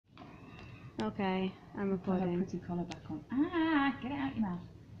Okay, I'm Put her recording. pretty collar back on. Ah, get it out your mouth.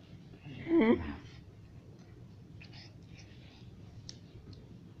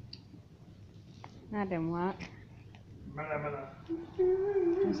 That didn't work. Do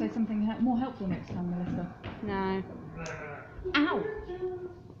you want to say something more helpful next time, Melissa? No. Ow!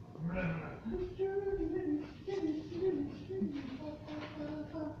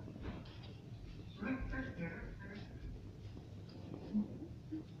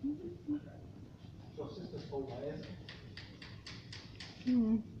 Your sister's fault, that is.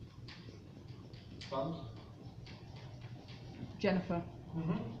 Hmm. Buns? Jennifer,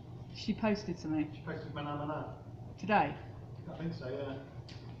 she posted something She posted Mana. today. I think so, yeah.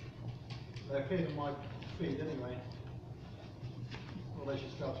 They appeared in my feed anyway. Although she's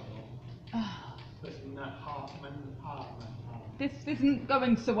spelled it wrong. It's in that Hartman. This isn't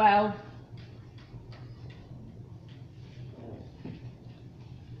going so well.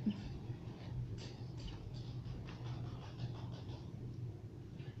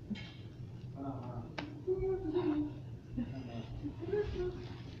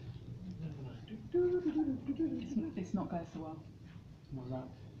 It's not going so well. What's that?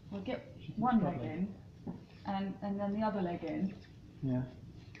 We'll get one leg in, and then the other leg in, Yeah.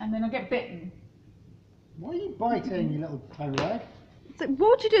 and then I'll get bitten. Why are you biting, you little toe leg? So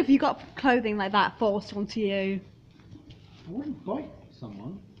what would you do if you got clothing like that forced onto you? I wouldn't bite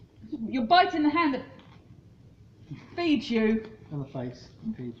someone. You're biting the hand that feeds you. On the face,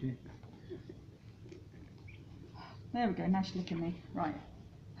 feed you. There we go, now she's licking me. Right.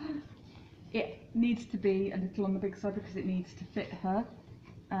 It needs to be a little on the big side because it needs to fit her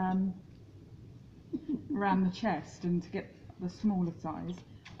around the chest, and to get the smaller size,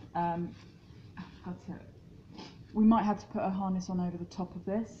 we might have to put a harness on over the top of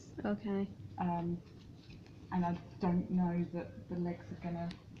this. Okay. And I don't know that the legs are going to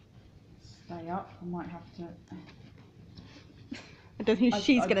stay up. I might have to... I don't think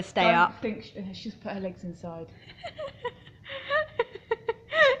she's going to stay up. I think she's put her legs inside.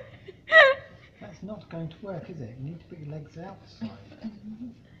 That's not going to work, is it? You need to put your legs outside.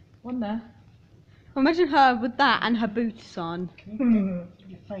 One there. Imagine her with that and her boots on. Can you get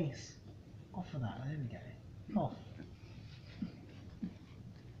your face off of that? There we go. Off.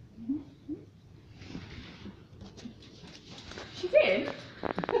 She's in.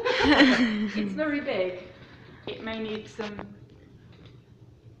 It's very big. It may need some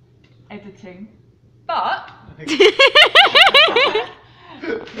editing, but you've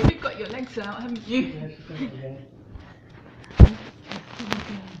got your legs out, haven't you? Yeah, she's got it, yeah.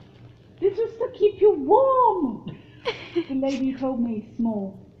 This was to keep you warm. The lady told me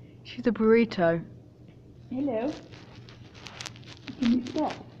small. She's a burrito. Hello. Can you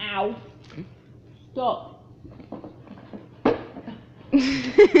stop? Ow. Stop.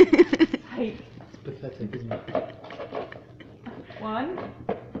 Hey. It's pathetic, isn't it? One.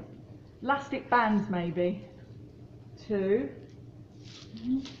 Elastic bands, maybe. Two.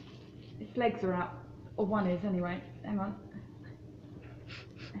 Its legs are out. Or one is, anyway. Hang on.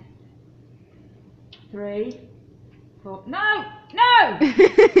 3, 4. No! No!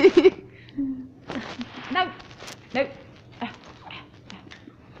 No! No!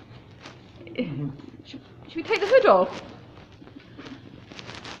 Should we take the hood off?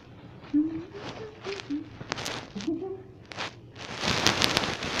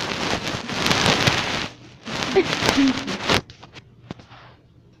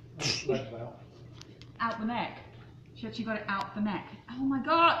 Legs out. Out the neck. She actually got it out the neck. Oh my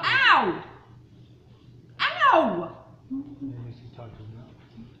god! Ow! Ow! Yeah, you should tighten that.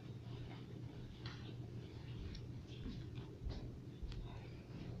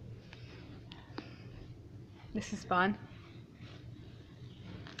 This is fun.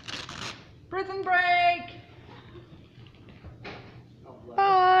 Prison break!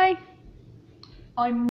 Bye. I'm